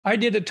I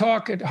did a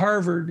talk at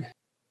Harvard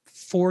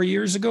 4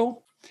 years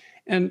ago,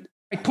 and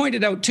I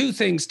pointed out two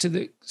things to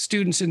the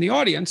students in the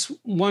audience.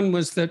 One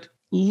was that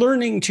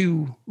learning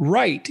to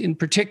write in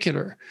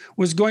particular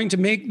was going to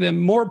make them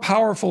more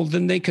powerful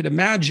than they could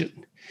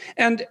imagine.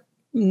 And a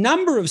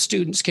number of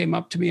students came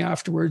up to me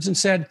afterwards and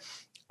said,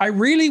 I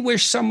really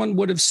wish someone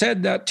would have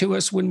said that to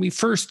us when we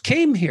first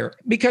came here.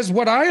 Because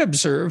what I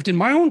observed in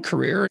my own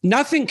career,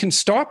 nothing can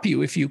stop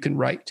you if you can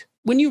write.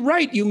 When you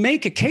write, you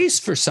make a case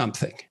for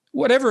something,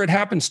 whatever it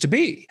happens to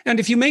be. And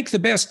if you make the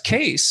best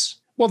case,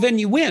 well, then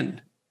you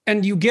win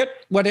and you get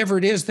whatever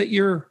it is that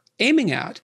you're aiming at.